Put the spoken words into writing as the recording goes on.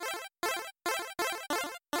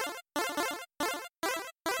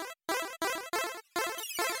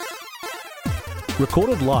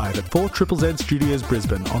Recorded live at 4ZZZ Studios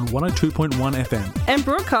Brisbane on 102.1 FM. And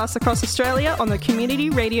broadcast across Australia on the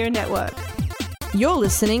Community Radio Network. You're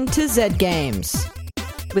listening to Z Games.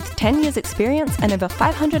 With 10 years experience and over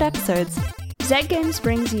 500 episodes, Z Games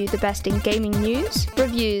brings you the best in gaming news,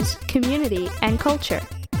 reviews, community and culture.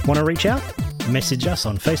 Want to reach out? Message us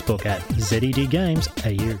on Facebook at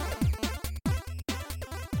ZEDGamesAU.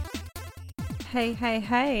 Hey, hey,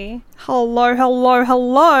 hey. Hello, hello,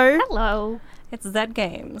 hello. Hello. It's Z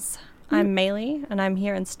Games. I'm Maylee, and I'm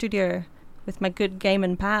here in studio with my good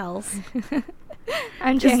gaming pals.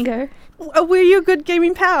 I'm Django. We're your good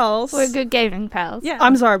gaming pals. We're good gaming pals. Yeah.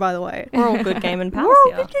 I'm sorry, by the way. We're all good gaming pals We're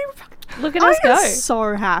all here. good gaming pals. Look at us I go. am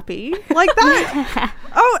so happy. Like that.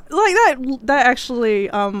 That actually,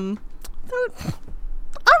 I'm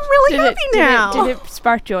really happy now. Did it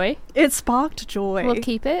spark joy? It sparked joy. We'll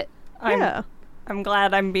keep it. Yeah. I'm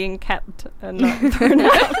glad I'm being kept and not thrown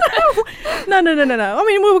out. No. I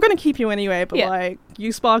mean, we were going to keep you anyway, but Yeah.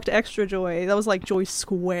 you sparked extra joy. That was like joy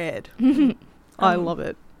squared. I love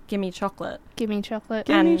it. Gimme chocolate. Give me chocolate.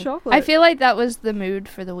 Give me And chocolate. I feel like that was the mood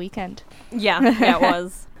for the weekend. Yeah, it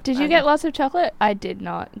was. Did you get lots of chocolate? I did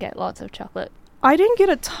not get lots of chocolate. I didn't get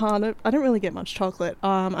I didn't really get much chocolate.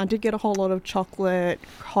 I did get a whole lot of chocolate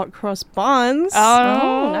hot cross buns.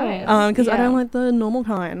 Oh, nice. Because I Yeah. don't like the normal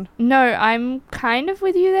kind. No, I'm kind of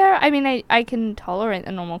with you there. I mean, I can tolerate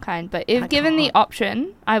the normal kind, but if I given the can't.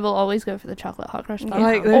 option, I will always go for the chocolate hot cross bun.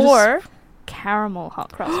 Like, they're or caramel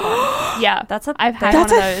hot cross bun. Yeah, That's a I've had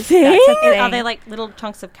That's one of a those. thing? That's a thing. Are they like little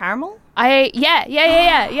chunks of caramel?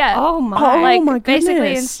 Yeah. Oh my. Oh Like my basically,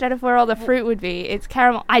 goodness. instead of where all the fruit would be, it's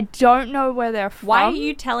caramel. I don't know where they're from. Why are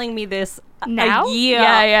you telling me this now? a year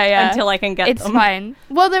Yeah. until I can get It's them? fine.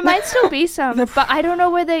 Well, there might still be some, The but I don't know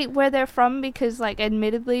where they're from because, like,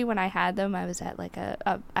 admittedly, when I had them, I was at like a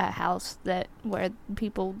house where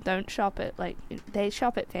people don't shop at they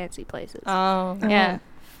shop at fancy places. Oh, Yeah,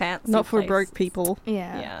 fancy. Not for places. broke people.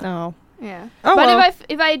 yeah, Yeah. No. yeah. Oh, But well.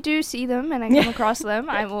 if I do see them and I come across them,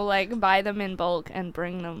 I will like buy them in bulk and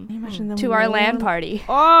bring them Imagine them to our rolling. LAN party.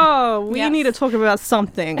 Oh, we Yes. need to talk about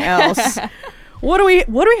something else. What do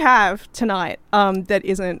we have tonight? That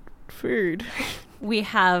isn't food. We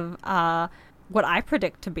have what I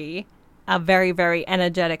predict to be a very, very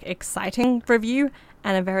energetic, exciting review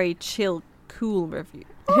and a very chill, cool review.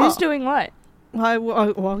 Who's doing what?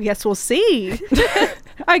 Well, I guess we'll see.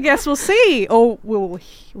 I guess we'll see. Or we'll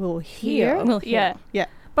hear. We'll hear. Yeah. Yeah.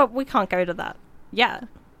 But we can't go to that. Yeah.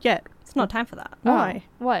 Yeah. It's not time for that. Why?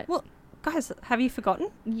 Oh, what? Well, guys, have you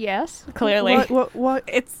forgotten? Yes, clearly. What?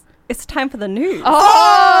 It's time for the news.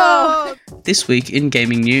 Oh! This week in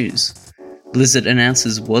gaming news, Blizzard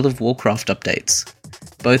announces World of Warcraft updates.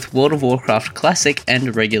 Both World of Warcraft Classic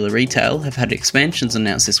and regular retail have had expansions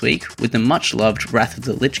announced this week, with the much-loved Wrath of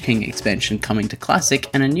the Lich King expansion coming to Classic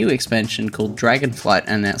and a new expansion called Dragonflight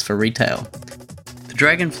announced for retail. The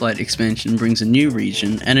Dragonflight expansion brings a new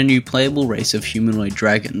region and a new playable race of humanoid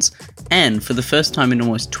dragons, and for the first time in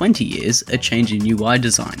almost 20 years, a change in UI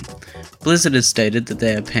design. Blizzard has stated that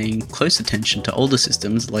they are paying close attention to older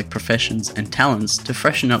systems like Professions and Talents to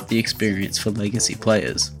freshen up the experience for legacy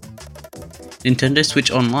players. Nintendo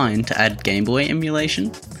Switch Online to add Game Boy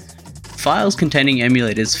emulation. Files containing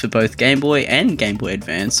emulators for both Game Boy and Game Boy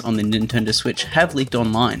Advance on the Nintendo Switch have leaked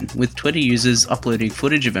online, with Twitter users uploading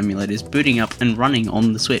footage of emulators booting up and running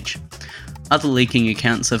on the Switch. Other leaking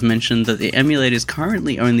accounts have mentioned that the emulators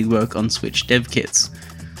currently only work on Switch dev kits.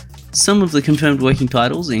 Some of the confirmed working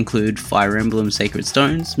titles include Fire Emblem Sacred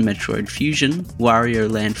Stones, Metroid Fusion, Wario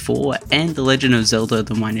Land 4, and The Legend of Zelda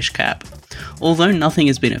The Minish Cap. Although nothing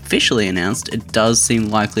has been officially announced, it does seem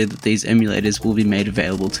likely that these emulators will be made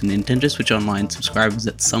available to Nintendo Switch Online subscribers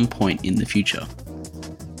at some point in the future.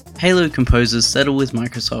 Halo composers settle with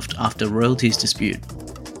Microsoft after royalties dispute.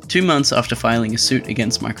 2 months after filing a suit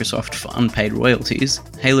against Microsoft for unpaid royalties,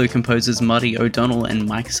 Halo composers Marty O'Donnell and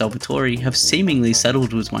Mike Salvatore have seemingly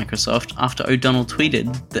settled with Microsoft after O'Donnell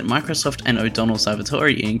tweeted that Microsoft and O'Donnell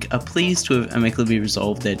Salvatore Inc. are pleased to have amicably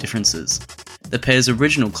resolved their differences. The pair's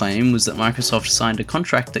original claim was that Microsoft signed a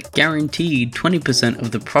contract that guaranteed 20%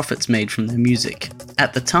 of the profits made from their music.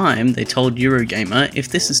 At the time, they told Eurogamer, if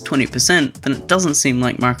this is 20%, then it doesn't seem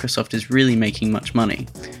like Microsoft is really making much money.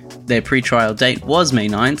 Their pre-trial date was May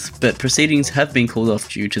 9th, but proceedings have been called off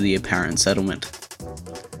due to the apparent settlement.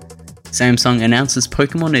 Samsung announces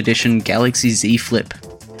Pokemon Edition Galaxy Z Flip.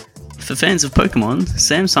 For fans of Pokemon,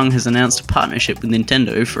 Samsung has announced a partnership with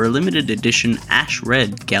Nintendo for a limited edition Ash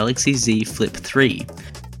Red Galaxy Z Flip 3.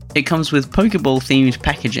 It comes with Pokeball-themed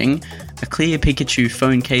packaging, a clear Pikachu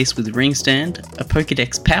phone case with ring stand, a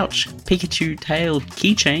Pokédex pouch, Pikachu tail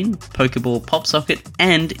keychain, Pokeball pop socket,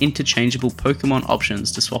 and interchangeable Pokemon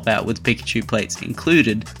options to swap out with Pikachu plates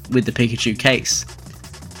included with the Pikachu case.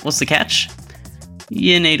 What's the catch?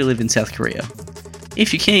 You need to live in South Korea.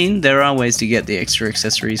 If you're keen, there are ways to get the extra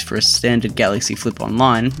accessories for a standard Galaxy Flip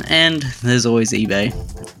online, and there's always eBay.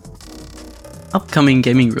 Upcoming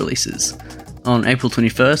gaming releases. On April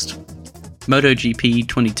 21st, MotoGP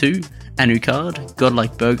 22, Anucard,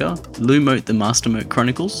 Godlike Burger, Lumote the Mastermote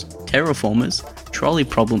Chronicles, Terraformers, Trolley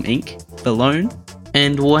Problem Inc., Balone,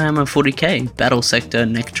 and Warhammer 40k Battle Sector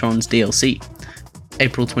Nectrons DLC.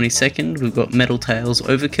 April 22nd, we've got Metal Tales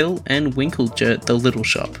Overkill and Winkeljet The Little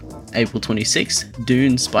Shop. April 26th,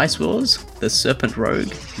 Dune Spice Wars, The Serpent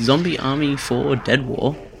Rogue, Zombie Army 4 Dead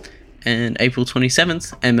War, and April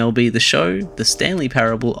 27th, MLB The Show, The Stanley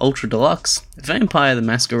Parable Ultra Deluxe, Vampire the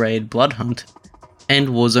Masquerade Blood Hunt, and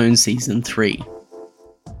Warzone Season 3.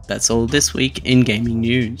 That's all this week in gaming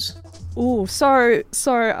news. Ooh, so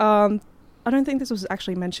I don't think this was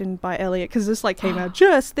actually mentioned by Elliot because this came out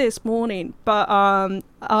just this morning. But Hot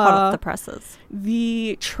off the presses.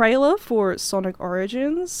 The trailer for Sonic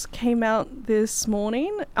Origins came out this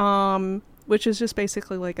morning, which is just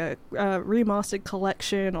basically a remastered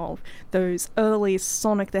collection of those early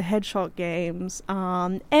Sonic the Hedgehog games.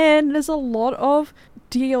 And there's a lot of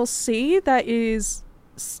DLC that is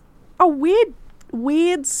a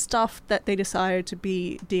weird stuff that they decided to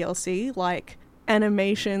be DLC, like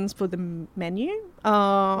animations for the menu.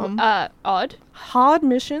 Odd. Hard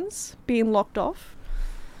missions being locked off.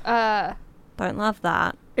 Don't love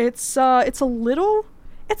that. It's a little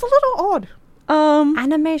odd.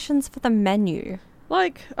 Animations for the menu.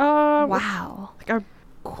 Wow. I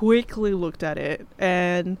quickly looked at it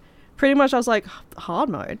and pretty much I was like, hard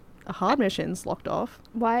mode. A hard mission's locked off.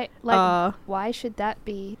 Why? Why should that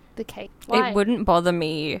be the case? Why? It wouldn't bother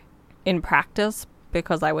me in practice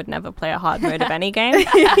because I would never play a hard mode of any game.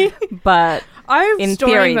 But in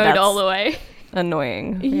story theory, mode that's all the way.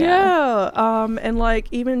 Annoying. Yeah. And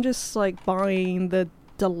even just buying the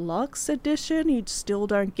deluxe edition, you still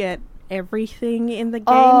don't get everything in the game.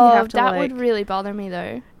 Oh, you have to, that would really bother me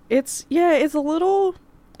though. It's a little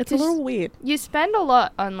weird. You spend a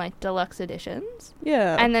lot on deluxe editions.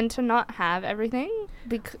 Yeah. And then to not have everything,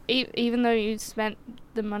 even though you spent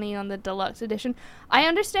the money on the deluxe edition, I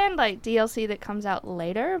understand DLC that comes out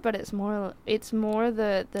later, but it's more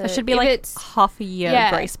the It should be it's half a year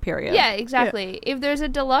grace period. Yeah, exactly. Yeah. If there's a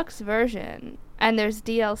deluxe version and there's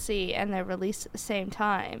DLC and they're released at the same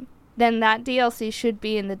time, then that DLC should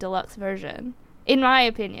be in the deluxe version, in my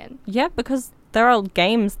opinion. Yeah, because there are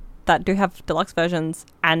games that do have deluxe versions,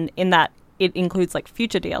 and in that it includes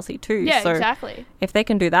future DLC too. Yeah, so exactly. If they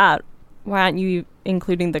can do that, why aren't you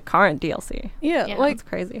including the current DLC? Yeah, that's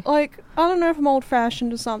crazy. I don't know if I'm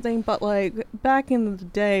old-fashioned or something, but back in the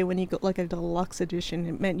day when you got a deluxe edition,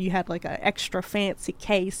 it meant you had an extra fancy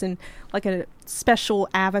case and a special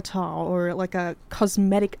avatar or a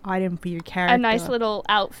cosmetic item for your character. A nice little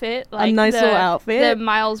outfit. Little outfit. The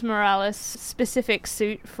Miles Morales specific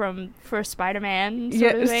suit for Spider-Man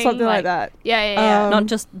sort of thing. Something like that. Yeah. Not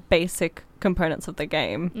just basic components of the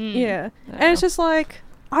game. Yeah. And it's just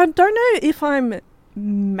I don't know if I'm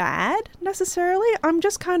mad necessarily. I'm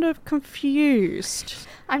just kind of confused.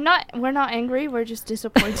 We're not angry. We're just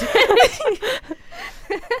disappointed.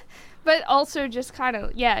 But also just kind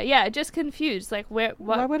of, just confused. What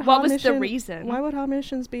was the reason? Why would hard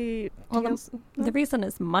missions be... Well, the reason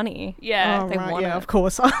is money. Yeah. They want it. Of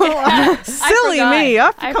course. Silly me.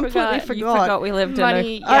 I completely forgot. You forgot we lived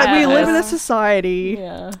money, in a... we live in a society.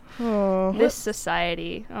 Yeah. Oh. This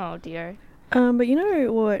society. Oh, dear. But you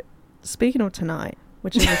know what? Speaking of tonight,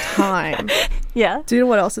 which is a time. Yeah. Do you know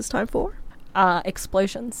what else it's time for?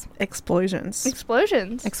 Explosions. Explosions.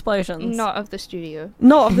 Explosions. Not of the studio.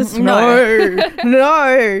 Not of this.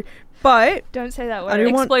 No. But don't say that word.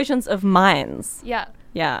 Explosions of minds. Yeah.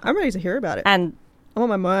 Yeah. I'm ready to hear about it. And I want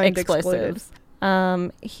my mind explosives.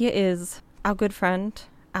 exploded. Here is our good friend,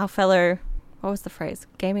 our fellow. What was the phrase?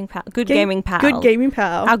 Gaming pal. Gaming pal. Good gaming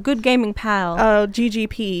pal. Our good gaming pal.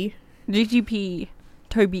 GGP.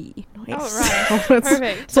 Toby. Nice. Oh, right.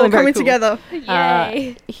 Perfect. It's all coming cool. together.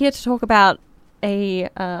 Yay. Here to talk about a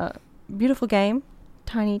beautiful game,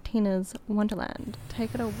 Tiny Tina's Wonderland.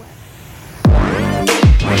 Take it away.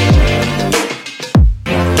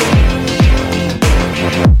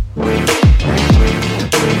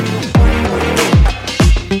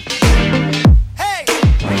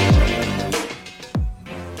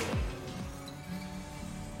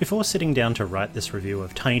 Before sitting down to write this review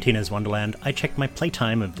of Tiny Tina's Wonderland, I checked my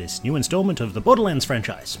playtime of this new installment of the Borderlands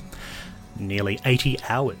franchise. Nearly 80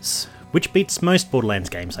 hours. which beats most Borderlands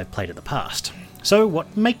games I've played in the past. So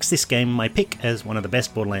what makes this game my pick as one of the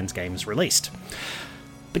best Borderlands games released?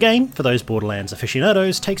 The game, for those Borderlands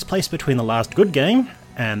aficionados, takes place between the last good game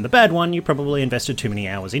and the bad one you probably invested too many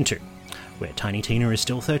hours into, where Tiny Tina is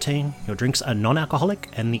still 13, your drinks are non-alcoholic,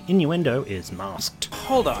 and the innuendo is masked.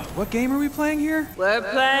 Hold on, what game are we playing here? We're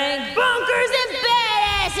playing Bunkers and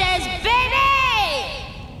Badasses, baby!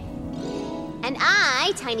 And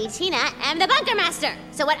I, Tiny Tina, am the Bunker Master.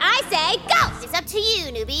 So what I say goes. It's up to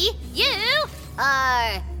you, newbie. You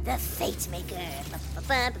are the Fate Maker.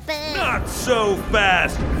 Not so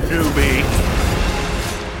fast, newbie.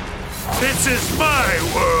 This is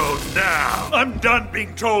my world now. I'm done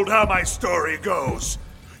being told how my story goes.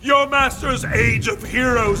 Your master's age of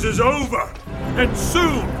heroes is over, and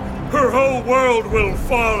soon her whole world will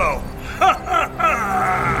follow. Ha ha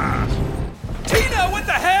ha! Tina, what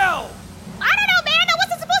the hell? I don't know, man. That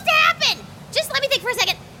wasn't supposed to happen. Just let me think for a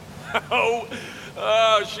second.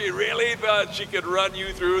 Oh, she really thought she could run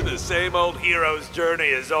you through the same old hero's journey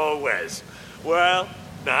as always. Well,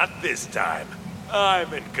 not this time.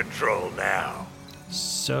 I'm in control now.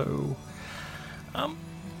 So,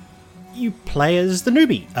 you play as the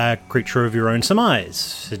newbie, a creature of your own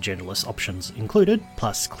surmise, genderless options included,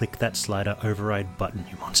 plus click that slider override button,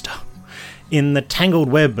 you monster, in the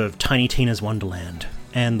tangled web of Tiny Tina's Wonderland,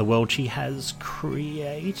 and the world she has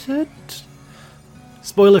created?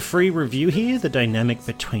 Spoiler-free review here, the dynamic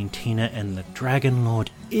between Tina and the Dragon Lord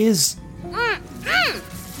is...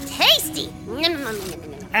 Tasty!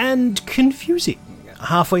 and confusing.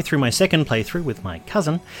 Halfway through my second playthrough with my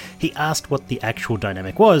cousin, he asked what the actual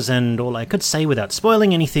dynamic was, and all I could say without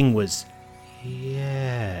spoiling anything was,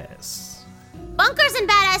 yes. Bunkers and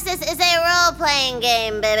Badasses is a role-playing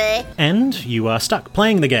game, baby. And you are stuck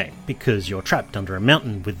playing the game, because you're trapped under a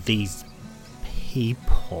mountain with these...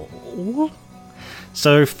 people?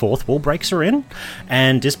 So fourth wall breaks are in,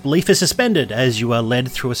 and disbelief is suspended as you are led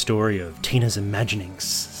through a story of Tina's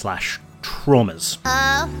imaginings / traumas.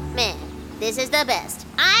 Oh, man. This is the best.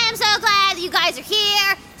 I am so glad you guys are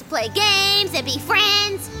here to play games and be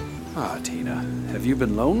friends. Ah, Tina, have you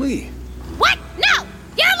been lonely? What? No!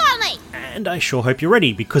 You're lonely! And I sure hope you're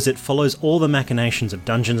ready, because it follows all the machinations of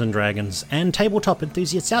Dungeons & Dragons and tabletop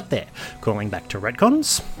enthusiasts out there, calling back to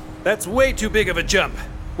retcons. That's way too big of a jump.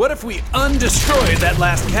 What if we undestroyed that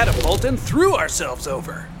last catapult and threw ourselves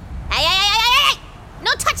over? Hey!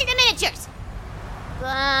 No touching the miniatures!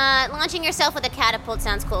 But launching yourself with a catapult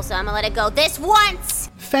sounds cool, so I'm gonna let it go this once!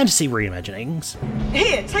 Fantasy reimaginings.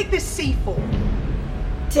 Here, take this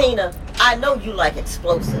C4. Tina, I know you like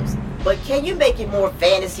explosives, but can you make it more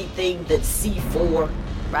fantasy themed than C4?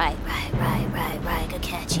 Right. Good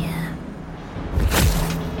catch, yeah.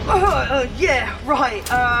 Yeah,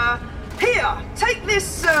 right. Here, take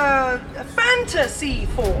this, fantasy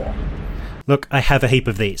 4. Look, I have a heap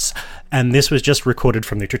of these, and this was just recorded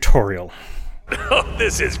from the tutorial. Oh,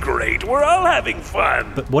 this is great. We're all having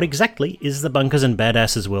fun. But what exactly is the Bunkers and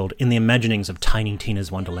Badasses world in the imaginings of Tiny Tina's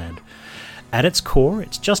Wonderland? At its core,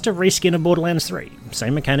 it's just a reskin of Borderlands 3.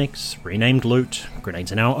 Same mechanics, renamed loot,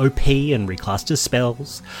 grenades are now OP and reclassed as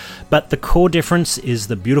spells. But the core difference is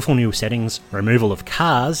the beautiful new settings, removal of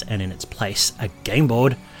cars, and in its place, a game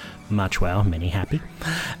board. Much wow, many happy.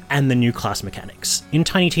 And the new class mechanics. In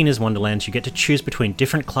Tiny Tina's Wonderlands, you get to choose between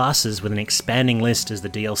different classes with an expanding list as the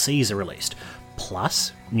DLCs are released.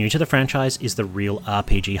 Plus, new to the franchise is the real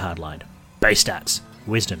RPG hardline. Base stats,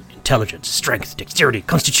 wisdom, intelligence, strength, dexterity,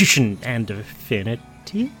 constitution, and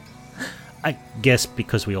affinity? I guess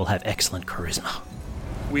because we all have excellent charisma.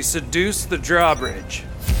 We seduce the drawbridge.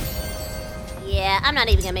 Yeah, I'm not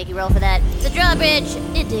even gonna make you roll for that. The drawbridge,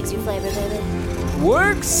 it digs your flavor, baby.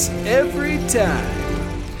 Works every time.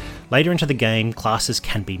 Later into the game, classes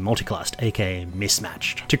can be multiclassed, aka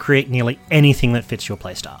mismatched, to create nearly anything that fits your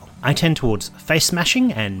playstyle. I tend towards face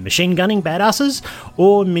smashing and machine gunning badasses,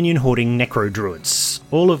 or minion hoarding necro druids,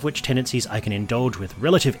 all of which tendencies I can indulge with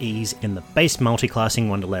relative ease in the base multiclassing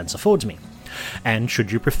Wonderlands affords me. And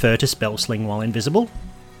should you prefer to spell sling while invisible,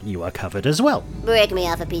 you are covered as well. Break me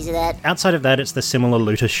off a piece of that. Outside of that, it's the similar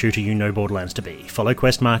looter-shooter you know Borderlands to be. Follow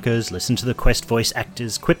quest markers, listen to the quest voice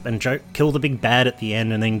actors, quip and joke, kill the big bad at the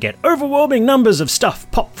end, and then get overwhelming numbers of stuff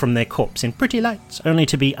pop from their corpse in pretty lights, only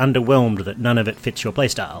to be underwhelmed that none of it fits your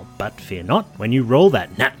playstyle. But fear not, when you roll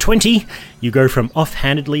that nat 20, you go from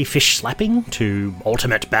offhandedly fish-slapping to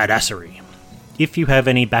ultimate badassery. If you have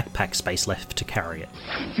any backpack space left to carry it.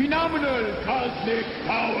 Phenomenal cosmic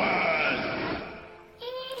powers!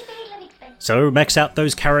 So max out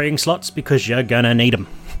those carrying slots because you're gonna need them.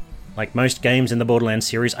 Like most games in the Borderlands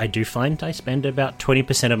series, I do find I spend about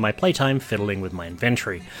 20% of my playtime fiddling with my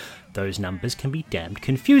inventory. those numbers can be damned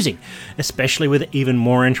confusing, especially with even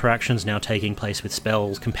more interactions now taking place with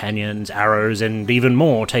spells, companions, arrows, and even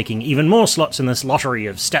more taking even more slots in this lottery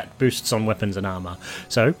of stat boosts on weapons and armour.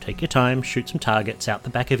 So take your time, shoot some targets out the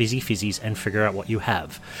back of Izzy Fizzies and figure out what you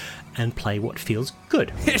have. And play what feels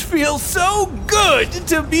good. It feels so good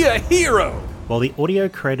to be a hero! While the audio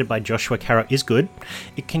created by Joshua Caro is good,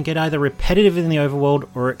 it can get either repetitive in the overworld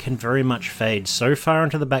or it can very much fade so far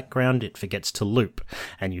into the background it forgets to loop,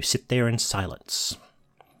 and you sit there in silence.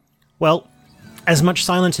 Well, as much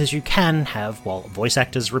silence as you can have while voice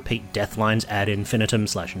actors repeat death lines ad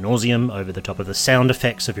infinitum/nauseam over the top of the sound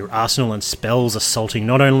effects of your arsenal and spells assaulting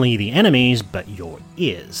not only the enemies, but your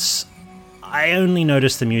ears. I only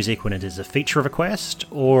notice the music when it is a feature of a quest,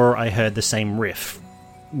 or I heard the same riff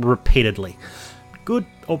repeatedly. Good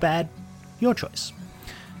or bad, your choice.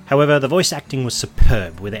 However, the voice acting was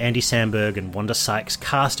superb, with Andy Samberg and Wanda Sykes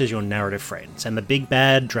cast as your narrative friends, and the big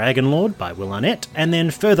bad Dragon Lord by Will Arnett, and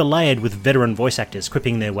then further layered with veteran voice actors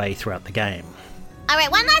quipping their way throughout the game.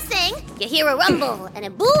 Alright, one last thing. You hear a rumble and a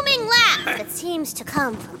booming laugh that seems to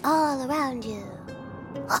come from all around you.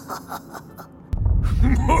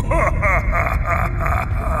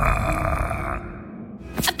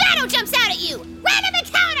 A battle jumps out at you! Random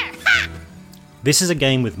encounter! Ha! This is a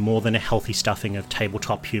game with more than a healthy stuffing of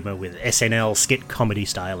tabletop humour with SNL skit comedy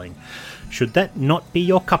styling. Should that not be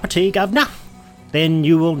your cup of tea, governor? Then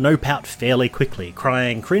you will nope out fairly quickly,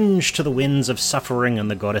 crying cringe to the winds of suffering and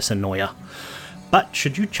the goddess Annoya. But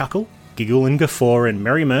should you chuckle, giggle and guffaw in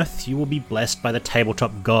merry mirth, you will be blessed by the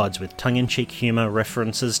tabletop gods with tongue-in-cheek humour,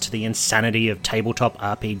 references to the insanity of tabletop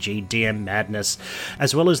RPG DM madness,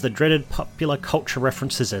 as well as the dreaded popular culture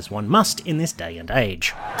references as one must in this day and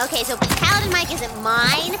age. Okay, so Paladin Mike isn't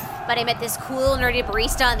mine, but I met this cool nerdy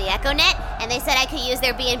barista on the EchoNet, and they said I could use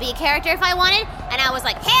their B&B character if I wanted, and I was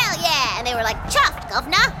like, hell yeah! And they were like, chuffed,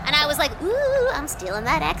 governor! And I was like, ooh, I'm stealing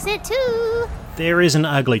that accent too! There is an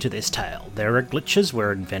ugly to this tale. There are glitches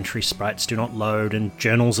where inventory sprites do not load and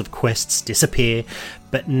journals of quests disappear,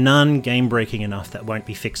 but none game-breaking enough that won't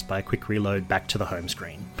be fixed by a quick reload back to the home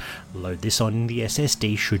screen. Load this on the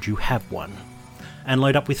SSD should you have one. And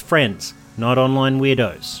load up with friends, not online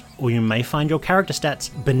weirdos, or you may find your character stats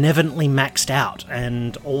benevolently maxed out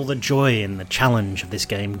and all the joy and the challenge of this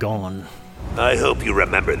game gone. I hope you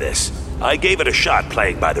remember this. I gave it a shot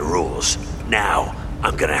playing by the rules. Now,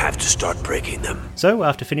 I'm gonna have to start breaking them. So,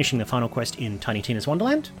 after finishing the final quest in Tiny Tina's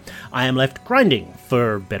Wonderland, I am left grinding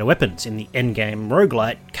for better weapons in the endgame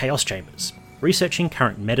roguelite Chaos Chambers, researching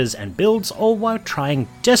current metas and builds, all while trying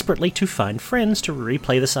desperately to find friends to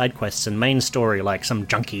replay the side quests and main story like some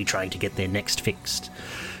junkie trying to get their next fixed.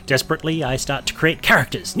 Desperately, I start to create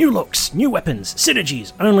characters, new looks, new weapons,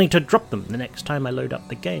 synergies, only to drop them the next time I load up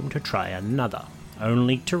the game to try another,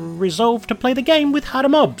 only to resolve to play the game with harder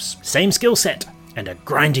mobs, same skill set, and a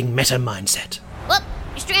grinding meta mindset. Whoop,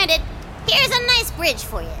 you're stranded. Here's a nice bridge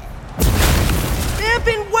for you. They've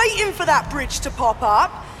been waiting for that bridge to pop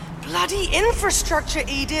up. Bloody infrastructure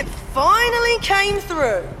edict finally came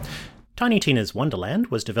through. Tiny Tina's Wonderland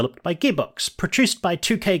was developed by Gearbox, produced by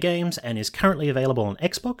 2K Games, and is currently available on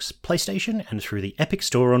Xbox, PlayStation, and through the Epic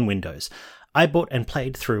Store on Windows. I bought and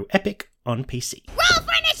played through Epic on PC. Roll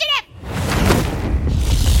for initiative!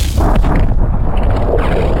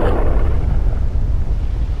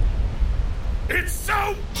 It's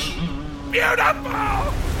so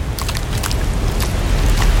beautiful!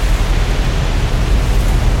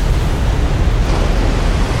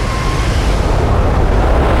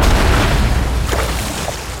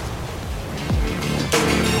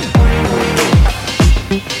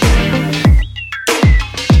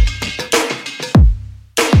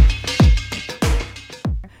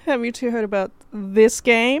 Have you two heard about this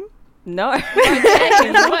game? No. What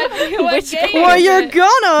game? Well, you're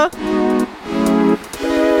gonna!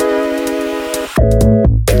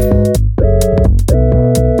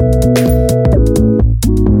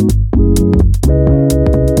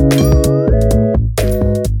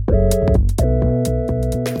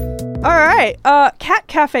 Alright, Cat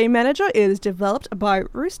Cafe Manager is developed by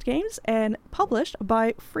Roost Games and published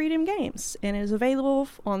by Freedom Games, and is available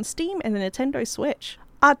on Steam and the Nintendo Switch.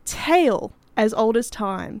 A tale as old as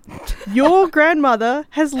time. Your grandmother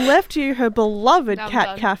has left you her beloved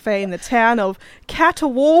cat cafe in the town of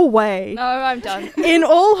Catawalway. No, I'm done. In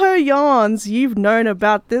all her yarns, you've known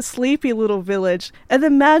about this sleepy little village and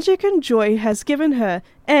the magic and joy it has given her.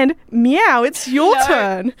 And meow, it's your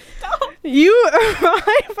turn. You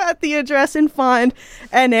arrive at the address and find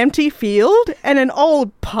an empty field and an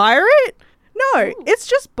old pirate? No, it's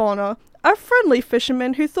just Bonner, a friendly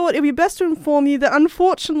fisherman who thought it'd be best to inform you that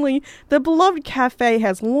unfortunately the beloved cafe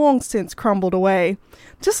has long since crumbled away.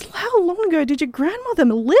 Just how long ago did your grandmother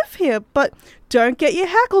live here? But don't get your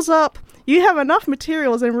hackles up. You have enough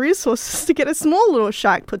materials and resources to get a small little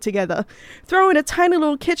shack put together. Throw in a tiny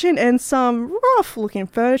little kitchen and some rough-looking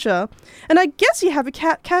furniture. And I guess you have a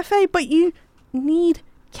cat cafe, but you need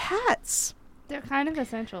cats. They're kind of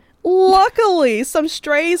essential. Luckily, some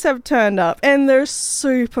strays have turned up, and they're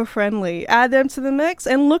super friendly. Add them to the mix,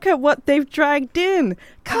 and look at what they've dragged in.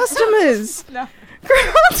 Customers! No.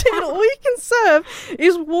 Granted, all you can serve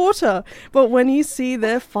is water, but when you see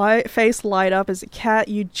their face light up as a cat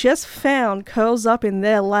you just found curls up in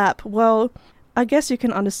their lap, well, I guess you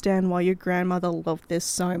can understand why your grandmother loved this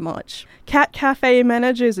so much. Cat Cafe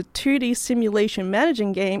Manager is a 2D simulation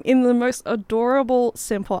managing game in the most adorable,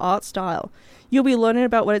 simple art style. You'll be learning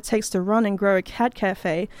about what it takes to run and grow a cat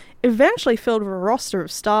cafe, eventually filled with a roster of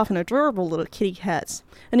staff and adorable little kitty cats.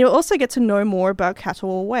 And you'll also get to know more about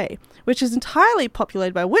Catawal Way, which is entirely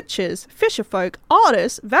populated by witches, fisherfolk,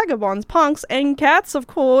 artists, vagabonds, punks, and cats, of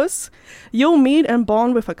course. You'll meet and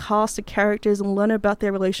bond with a cast of characters and learn about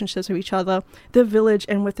their relationships with each other, the village,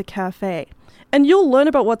 and with the cafe. And you'll learn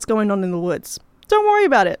about what's going on in the woods. Don't worry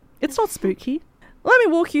about it. It's not spooky. Let me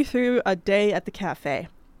walk you through a day at the cafe.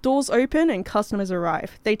 Doors open and customers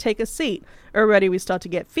arrive. They take a seat. Already we start to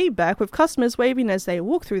get feedback with customers waving as they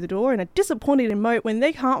walk through the door and a disappointed emote when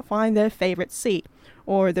they can't find their favourite seat,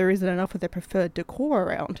 or there isn't enough of their preferred decor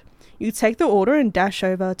around. You take the order and dash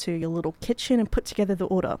over to your little kitchen and put together the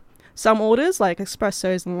order. Some orders, like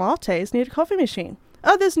espressos and lattes, need a coffee machine.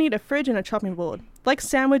 Others need a fridge and a chopping board, like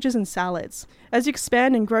sandwiches and salads. As you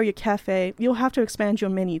expand and grow your cafe, you'll have to expand your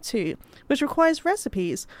menu too, which requires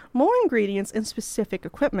recipes, more ingredients, and specific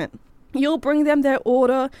equipment. You'll bring them their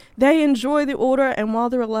order, they enjoy the order, and while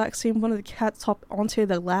they're relaxing, one of the cats hop onto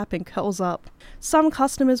their lap and curls up. Some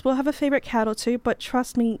customers will have a favourite cat or two, but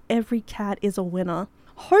trust me, every cat is a winner.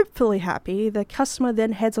 Hopefully happy, the customer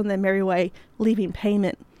then heads on their merry way, leaving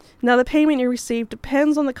payment. Now the payment you receive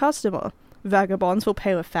depends on the customer. Vagabonds will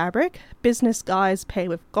pay with fabric, business guys pay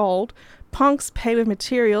with gold, punks pay with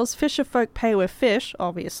materials, fisherfolk pay with fish,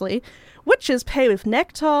 obviously, witches pay with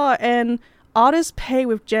nectar, and artists pay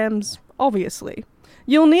with gems, obviously.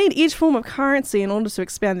 You'll need each form of currency in order to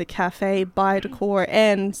expand the cafe, buy decor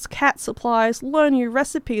and cat supplies, learn new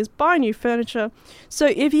recipes, buy new furniture. So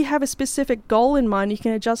if you have a specific goal in mind, you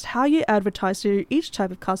can adjust how you advertise to each type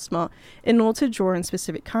of customer in order to draw in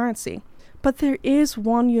specific currency. But there is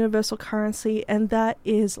one universal currency, and that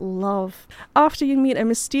is love. After you meet a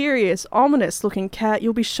mysterious, ominous-looking cat,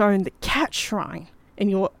 you'll be shown the cat shrine, and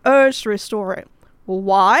you're urged to restore it.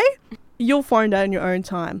 Why? You'll find out in your own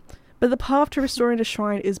time. But the path to restoring the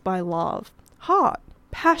shrine is by love, heart,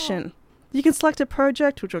 passion. You can select a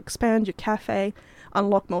project which will expand your cafe,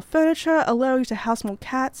 unlock more furniture, allow you to house more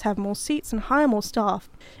cats, have more seats, and hire more staff.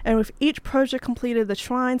 And with each project completed, the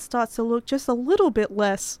shrine starts to look just a little bit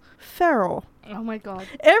less feral. Oh my god.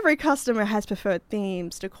 Every customer has preferred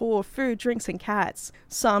themes, decor, food, drinks, and cats.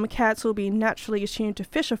 Some cats will be naturally attuned to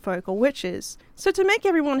fisherfolk or witches. So to make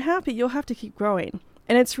everyone happy, you'll have to keep growing.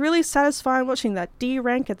 And it's really satisfying watching that D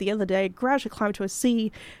rank at the end of the day gradually climb to a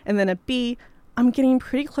C, and then a B. I'm getting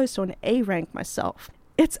pretty close to an A rank myself.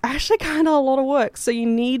 It's actually kind of a lot of work, so you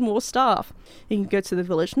need more staff. You can go to the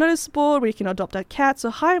village notice board where you can adopt out cats or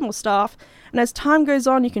hire more staff, and as time goes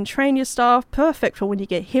on you can train your staff, perfect for when you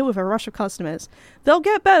get hit with a rush of customers. They'll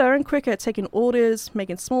get better and quicker at taking orders,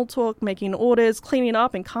 making small talk, making orders, cleaning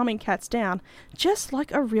up and calming cats down, just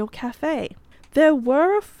like a real cafe. There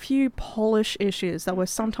were a few polish issues that were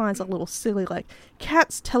sometimes a little silly, like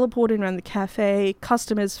cats teleporting around the cafe,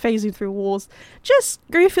 customers phasing through walls, just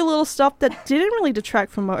goofy little stuff that didn't really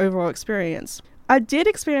detract from my overall experience. I did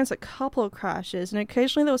experience a couple of crashes, and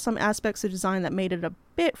occasionally there were some aspects of design that made it a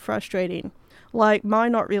bit frustrating, like my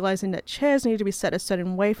not realizing that chairs need to be set a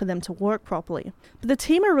certain way for them to work properly. But the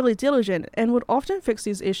team are really diligent and would often fix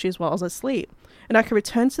these issues while I was asleep, and I could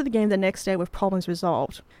return to the game the next day with problems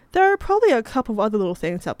resolved. There are probably a couple of other little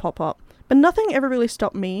things that pop up, but nothing ever really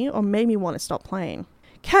stopped me or made me want to stop playing.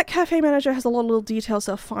 Cat Cafe Manager has a lot of little details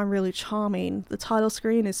that I find really charming. The title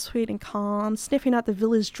screen is sweet and calm, sniffing out the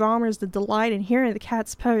village drama is the delight, and hearing the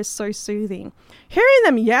cats purr is so soothing. Hearing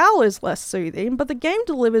them yowl is less soothing, but the game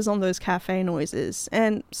delivers on those cafe noises,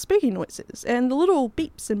 and spooky noises, and the little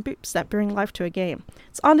beeps and boops that bring life to a game.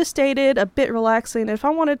 It's understated, a bit relaxing, and if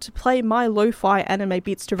I wanted to play my lo-fi anime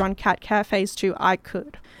beats to run cat cafes too, I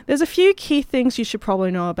could. There's a few key things you should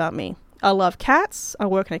probably know about me. I love cats, I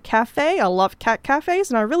work in a cafe, I love cat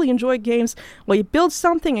cafes, and I really enjoy games where you build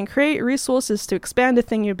something and create resources to expand the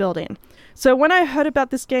thing you're building. So when I heard about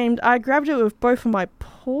this game, I grabbed it with both of my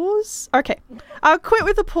paws. Okay, I'll quit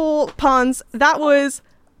with the puns. That was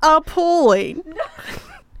appalling.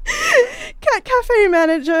 Cat Cafe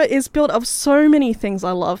Manager is built of so many things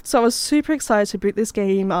I love, so I was super excited to boot this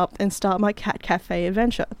game up and start my Cat Cafe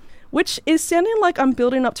adventure. Which is sounding like I'm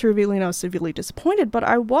building up to revealing I was severely disappointed, but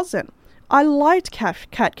I wasn't. I liked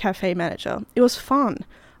Cat Cafe Manager. It was fun.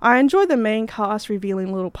 I enjoyed the main cast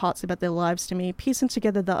revealing little parts about their lives to me, piecing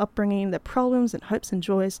together their upbringing, their problems and hopes and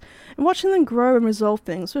joys, and watching them grow and resolve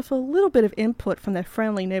things with a little bit of input from their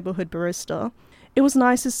friendly neighborhood barista. It was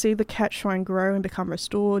nice to see the cat shrine grow and become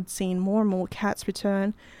restored, seeing more and more cats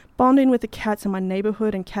return, bonding with the cats in my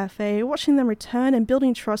neighborhood and cafe, watching them return and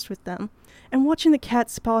building trust with them, and watching the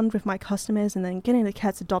cats bond with my customers and then getting the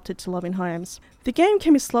cats adopted to loving homes. The game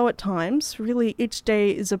can be slow at times. Really, each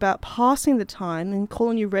day is about passing the time and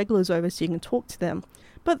calling new regulars over so you can talk to them.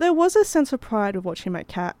 But there was a sense of pride of watching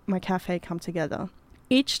my cafe come together.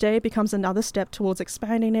 Each day becomes another step towards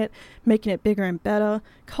expanding it, making it bigger and better,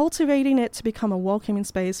 cultivating it to become a welcoming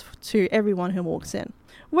space to everyone who walks in.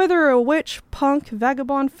 Whether you're a witch, punk,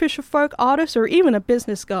 vagabond, fisherfolk, artist, or even a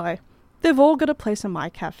business guy, they've all got a place in my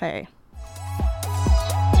cafe.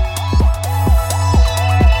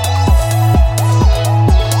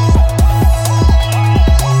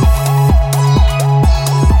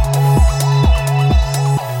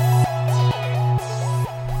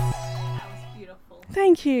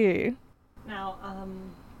 Thank you. Now,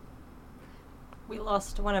 we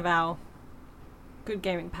lost one of our good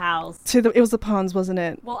gaming pals. It was the puns, wasn't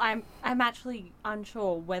it? Well, I'm actually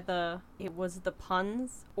unsure whether it was the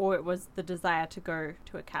puns or it was the desire to go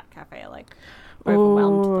to a cat cafe, like,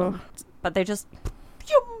 overwhelmed them. But they just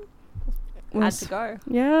had to go.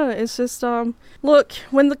 Yeah, it's just, look,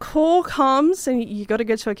 when the call comes and you got to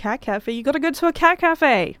go to a cat cafe, you got to go to a cat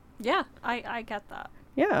cafe. Yeah, I get that.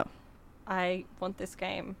 Yeah. I want this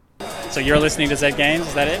game. So you're listening to Zed Games,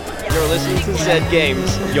 is that it? Yeah. You're listening to Zed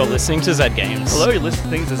Games. You're listening to Zed Games. Hello, you're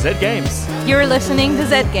listening to Zed Games. You're listening to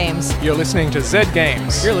Zed Games. You're listening to Zed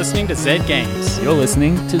Games. You're listening to Zed Games. You're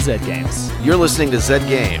listening to Zed Games. You're listening to Zed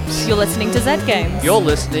Games. You're listening to Zed Games. You're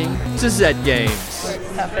listening to Zed Games.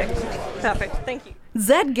 Perfect. Thank you.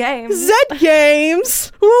 Zed Games. Zed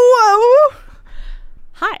Games. Whoa.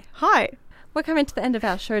 Hi. We're coming to the end of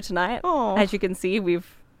our show tonight. Oh. As you can see,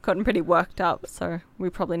 we've gotten pretty worked up, so we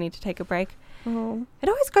probably need to take a break. Oh. It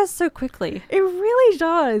always goes so quickly. It really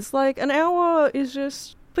does. Like, an hour is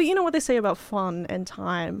just... But you know what they say about fun and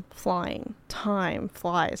time flying? Time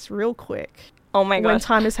flies real quick. Oh my gosh. When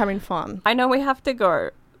time is having fun. I know we have to go,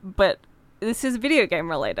 but this is video game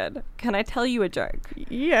related. Can I tell you a joke?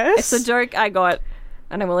 Yes. It's a joke I got,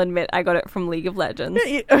 and I will admit I got it from League of Legends.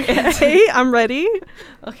 Okay, I'm ready.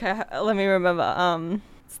 Okay, let me remember.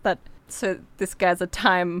 It's that... So this guy's a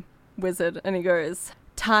time wizard, and he goes,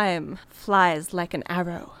 "Time flies like an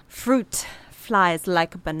arrow. Fruit flies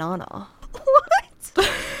like a banana." What?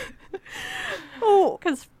 Oh,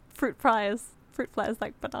 because fruit flies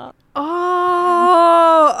like banana.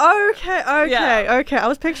 Oh, okay. Yeah. Okay. I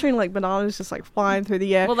was picturing like bananas just like flying through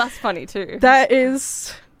the air. Well, that's funny too. That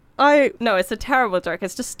is... No, it's a terrible joke.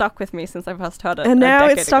 It's just stuck with me since I first heard it. And now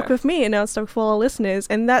it's stuck with me, and now it's stuck with all our listeners,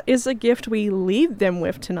 and that is a gift we leave them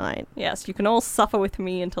with tonight. Yes, you can all suffer with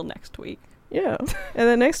me until next week. Yeah. And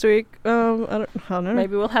then next week, I don't know.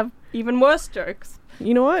 Maybe we'll have even worse jokes.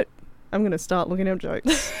 You know what? I'm going to start looking up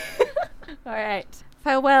jokes. All right.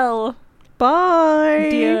 Farewell. Bye.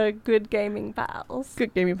 Dear good gaming pals.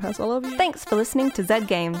 Good gaming pals, I love you. Thanks for listening to Zed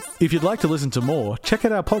Games. If you'd like to listen to more, check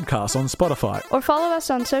out our podcast on Spotify. Or follow us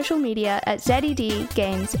on social media at ZED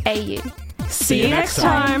Games AU. See you next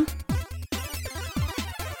time.